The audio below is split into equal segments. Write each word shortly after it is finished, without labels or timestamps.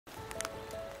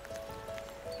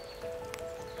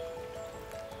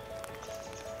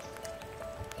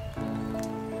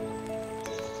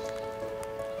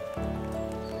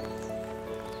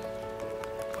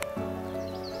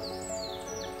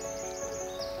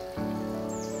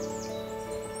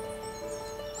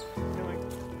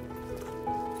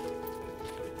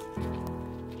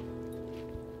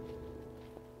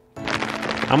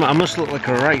I must look like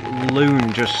a right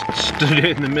loon just stood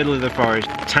in the middle of the forest,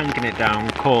 tanking it down,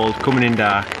 cold, coming in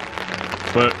dark.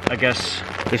 But I guess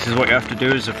this is what you have to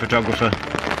do as a photographer.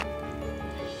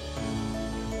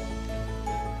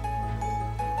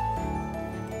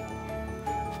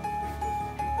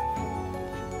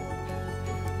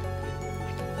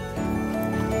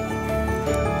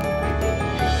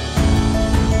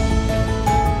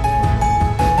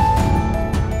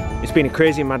 It's been a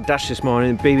crazy mad dash this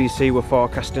morning. The BBC were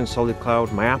forecasting solid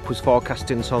cloud, my app was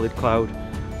forecasting solid cloud.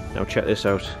 Now check this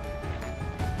out.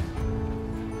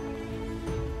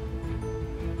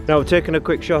 Now we've taken a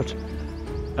quick shot.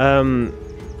 I'd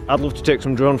love to take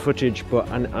some drone footage, but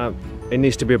it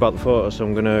needs to be about the photo, so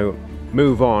I'm going to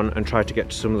move on and try to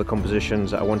get to some of the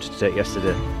compositions that I wanted to take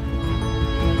yesterday.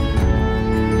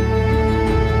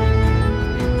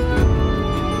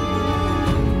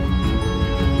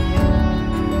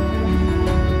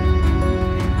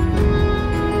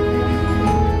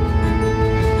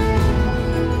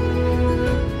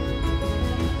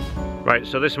 Right,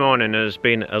 so this morning has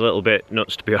been a little bit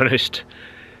nuts, to be honest.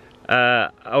 Well,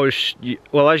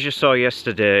 as you saw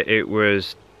yesterday, it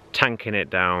was tanking it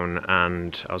down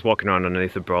and I was walking around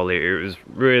underneath the brolly. It was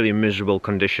really miserable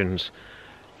conditions.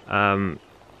 And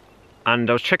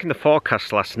I was checking the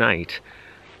forecast last night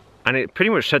and it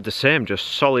pretty much said the same, just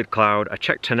solid cloud. I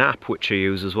checked an app which I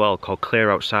use as well called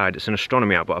Clear Outside. It's an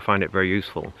astronomy app, but I find it very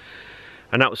useful.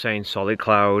 And that was saying solid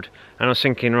cloud. And I was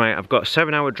thinking, right, I've got a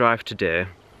 7-hour drive today.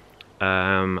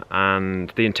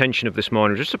 And the intention of this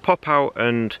morning was just to pop out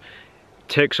and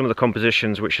take some of the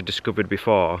compositions which I discovered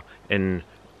before in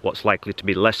what's likely to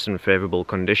be less than favourable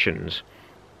conditions.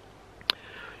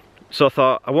 So I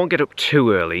thought, I won't get up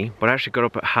too early, but I actually got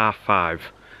up at 5:30.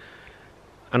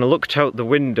 And I looked out the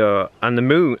window and the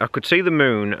moon, I could see the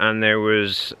moon, and there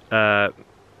was a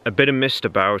bit of mist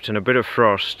about and a bit of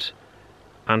frost.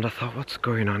 And I thought, what's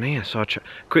going on here? So I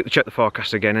quickly checked the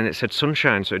forecast again and it said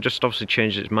sunshine, so it just obviously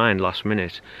changed its mind last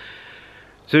minute.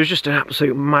 So it was just an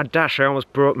absolute mad dash. I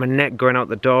almost broke my neck going out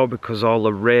the door because all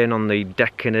the rain on the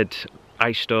decking had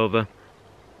iced over.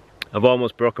 I've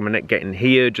almost broken my neck getting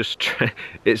here.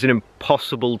 It's an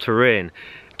impossible terrain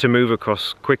to move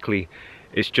across quickly.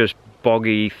 It's just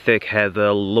boggy, thick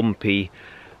heather, lumpy.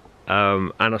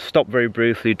 And I stopped very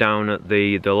briefly down at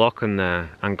the locken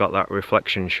there and got that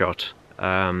reflection shot.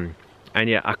 And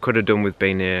yeah, I could have done with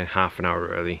being here half an hour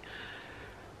early,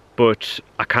 but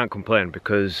I can't complain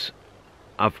because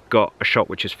I've got a shot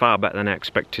which is far better than I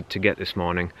expected to get this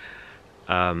morning.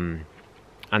 And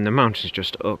the mountains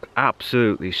just look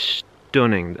absolutely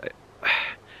stunning.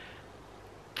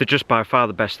 They're just by far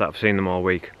the best that I've seen them all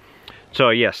week. So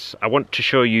yes, I want to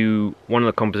show you one of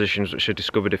the compositions which I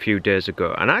discovered a few days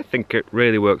ago, and I think it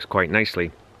really works quite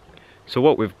nicely. So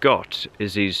what we've got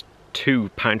is these 2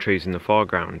 pine trees in the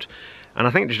foreground, and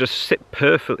I think they just sit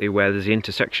perfectly where there's the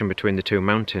intersection between the 2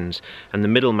 mountains, and the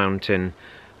middle mountain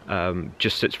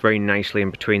just sits very nicely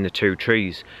in between the 2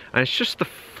 trees, and it's just the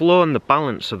flow and the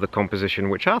balance of the composition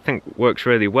which I think works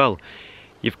really well.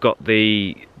 You've got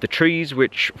the trees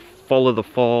which follow the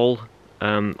fall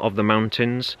of the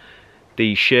mountains,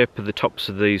 the shape of the tops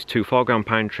of these 2 foreground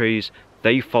pine trees,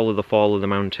 they follow the fall of the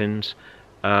mountains.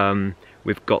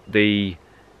 We've got the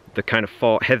kind of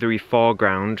heathery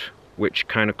foreground which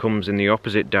kind of comes in the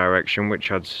opposite direction, which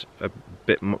adds a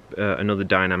bit another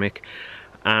dynamic,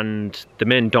 and the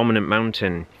main dominant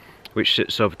mountain which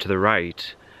sits over to the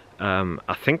right.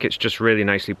 I think it's just really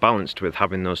nicely balanced with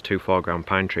having those 2 foreground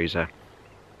pine trees there.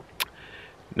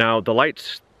 Now the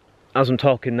lights, as I'm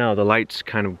talking now, the light's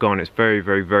kind of gone. It's very,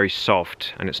 very, very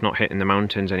soft and it's not hitting the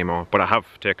mountains anymore, but I have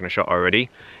taken a shot already.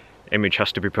 Image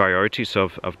has to be priority,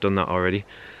 so I've done that already.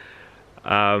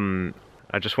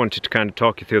 I just wanted to kind of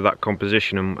talk you through that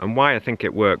composition and why I think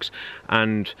it works.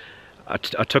 And I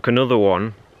took another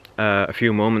one a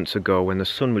few moments ago when the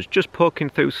sun was just poking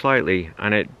through slightly,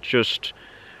 and it just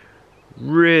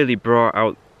really brought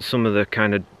out some of the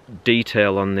kind of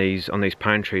detail on these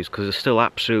pine trees, because they're still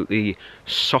absolutely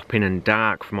sopping and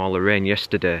dark from all the rain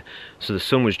yesterday. So the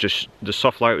sun was just, the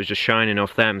soft light was just shining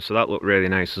off them, so that looked really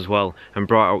nice as well, and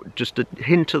brought out just a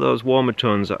hint of those warmer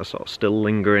tones that are sort of still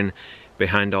lingering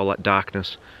behind all that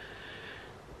darkness.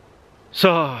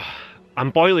 So I'm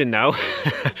boiling now.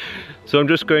 So I'm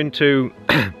just going to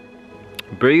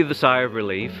breathe a sigh of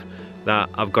relief that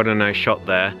I've got a nice shot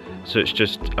there. So it's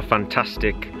just a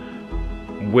fantastic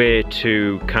way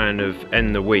to kind of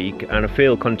end the week, and I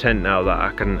feel content now that I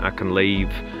can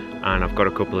leave and I've got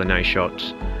a couple of nice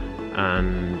shots.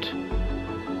 And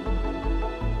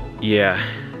yeah,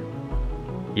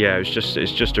 it's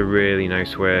just a really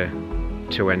nice way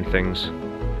to end things.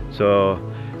 So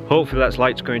Hopefully that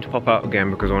light's going to pop out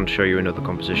again because I want to show you another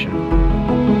composition.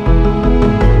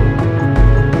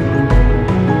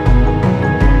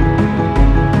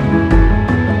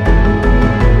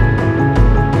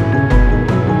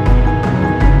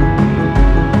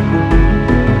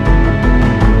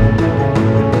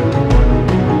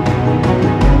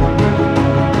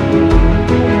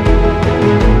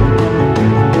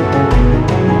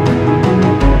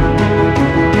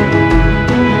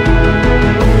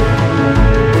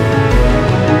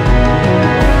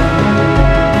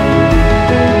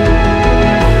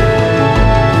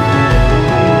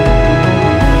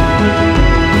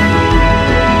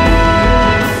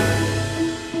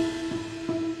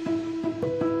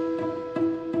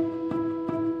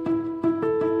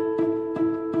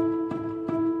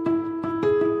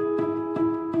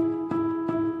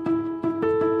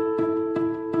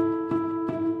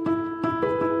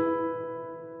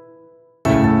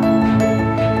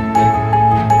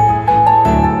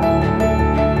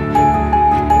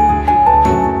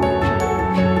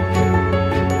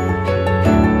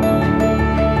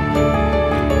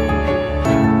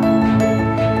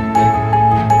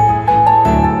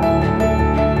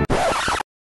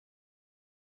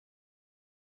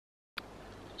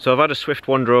 So I've had a swift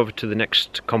wander over to the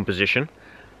next composition.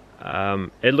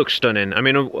 It looks stunning. I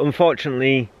mean,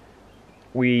 unfortunately,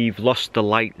 we've lost the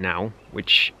light now,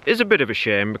 which is a bit of a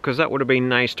shame because that would have been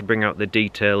nice to bring out the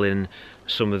detail in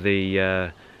some of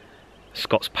the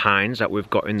Scots pines that we've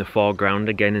got in the foreground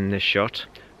again in this shot.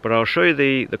 But I'll show you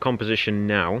the composition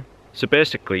now. So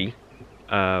basically,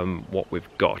 what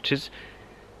we've got is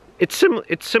it's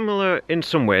similar in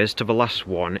some ways to the last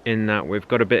one in that we've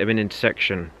got a bit of an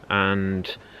intersection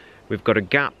and we've got a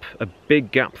gap, a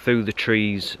big gap through the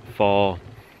trees for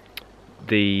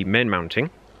the main mounting,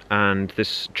 and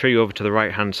this tree over to the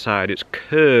right hand side, its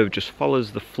curve just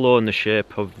follows the flow and the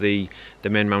shape of the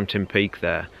main mountain peak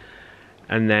there.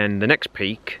 And then the next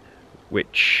peak,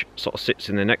 which sort of sits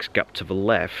in the next gap to the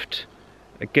left,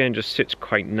 again just sits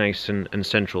quite nice and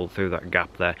central through that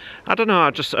gap there. I don't know,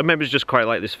 I maybe just quite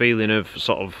like this feeling of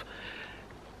sort of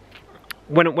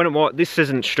this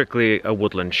isn't strictly a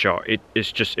woodland shot.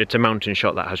 It's a mountain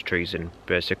shot that has trees in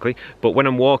basically. But when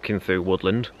I'm walking through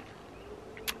woodland,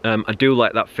 I do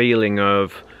like that feeling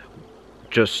of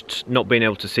just not being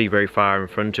able to see very far in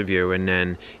front of you, and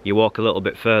then you walk a little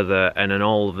bit further and then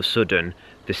all of a sudden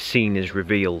the scene is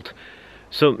revealed.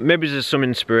 So maybe there's some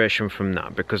inspiration from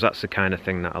that because that's the kind of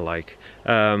thing that I like.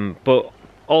 But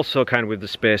also kind of with the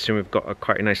spacing, we've got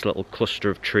quite a nice little cluster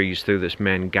of trees through this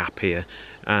main gap here,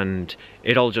 and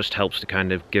it all just helps to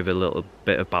kind of give a little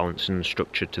bit of balance and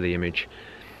structure to the image.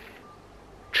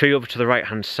 Tree over to the right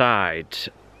hand side,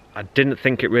 I didn't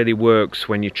think it really works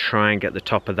when you try and get the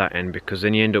top of that end because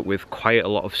then you end up with quite a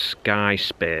lot of sky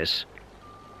space,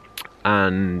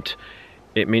 and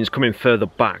it means coming further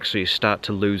back so you start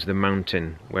to lose the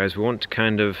mountain, whereas we want to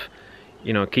kind of,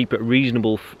 you know, keep it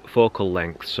reasonable focal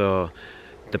length so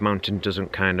the mountain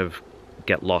doesn't kind of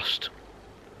get lost.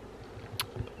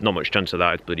 Not much chance of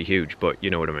that, it's bloody huge, but you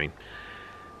know what I mean.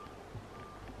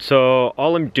 So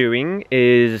all I'm doing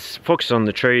is focus on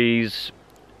the trees,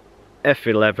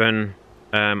 F11,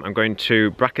 I'm going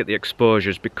to bracket the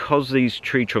exposures because these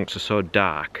tree trunks are so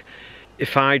dark.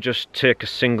 If I just take a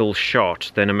single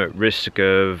shot, then I'm at risk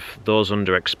of those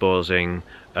underexposing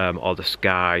or the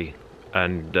sky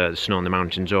and the snow on the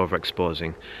mountains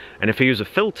overexposing. And if I use a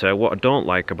filter, what I don't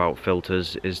like about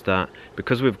filters is that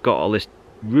because we've got all this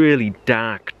really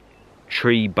dark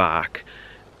tree bark,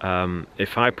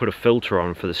 if I put a filter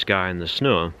on for the sky and the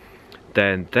snow,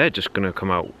 then they're just going to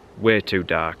come out way too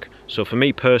dark. So for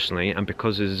me personally, and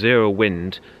because there's zero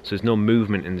wind, so there's no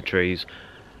movement in the trees,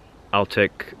 I'll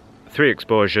take 3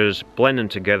 exposures, blend them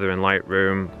together in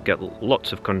Lightroom, get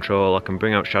lots of control. I can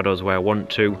bring out shadows where I want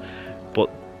to, but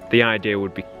the idea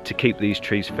would be to keep these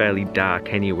trees fairly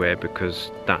dark anyway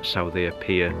because that's how they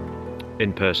appear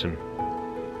in person.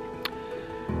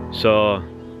 So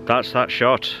that's that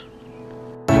shot.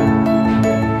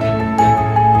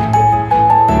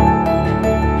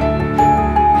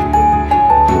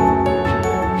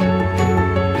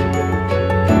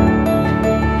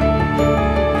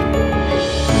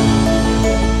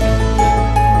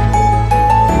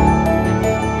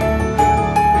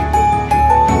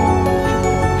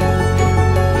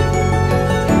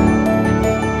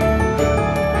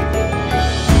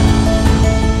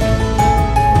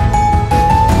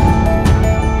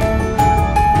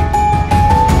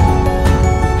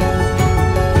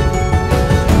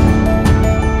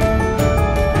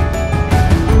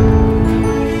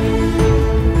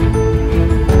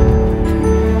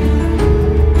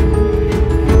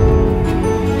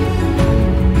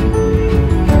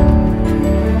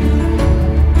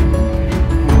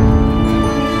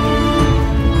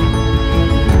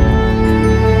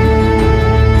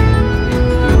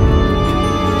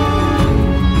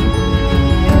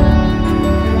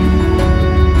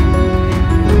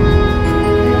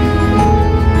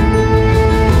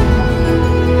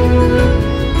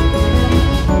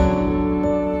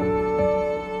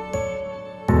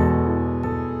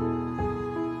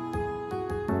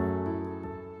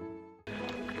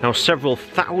 Now, several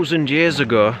thousand years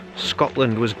ago,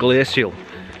 Scotland was glacial,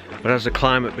 but as the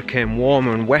climate became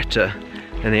warmer and wetter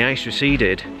and the ice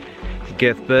receded, it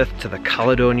gave birth to the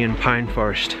Caledonian pine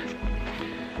forest.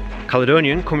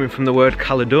 Caledonian coming from the word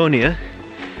Caledonia,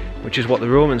 which is what the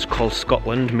Romans called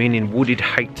Scotland, meaning wooded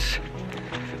heights.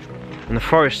 And the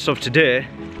forests of today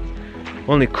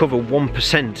only cover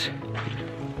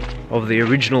 1% of the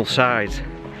original size,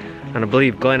 and I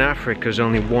believe Glen Affric is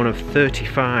only one of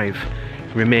 35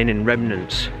 remaining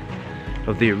remnants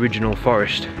of the original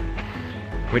forest,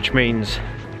 which means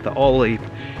that all the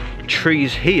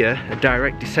trees here are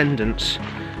direct descendants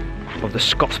of the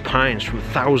Scots pines from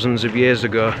thousands of years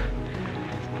ago.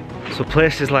 So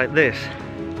places like this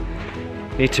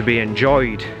need to be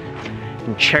enjoyed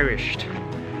and cherished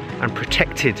and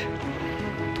protected,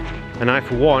 and I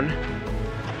for one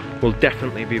will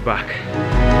definitely be back.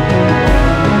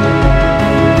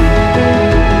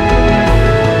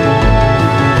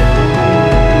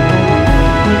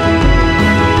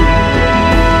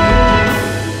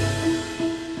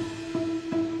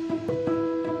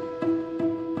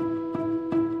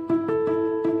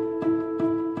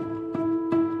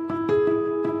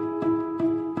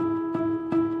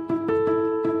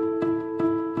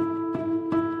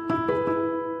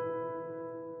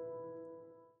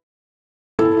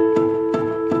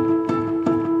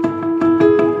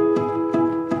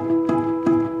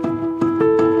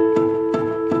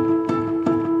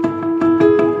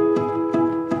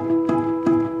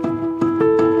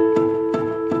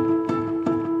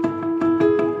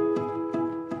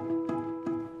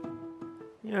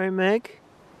 Alright, Meg?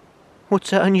 What's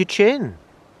that on your chin?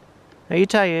 Are you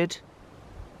tired?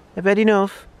 Have you had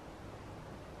enough?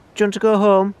 Do you want to go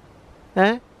home?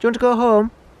 Eh? Do you want to go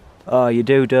home? Oh, you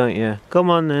do, don't you? Come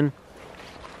on then.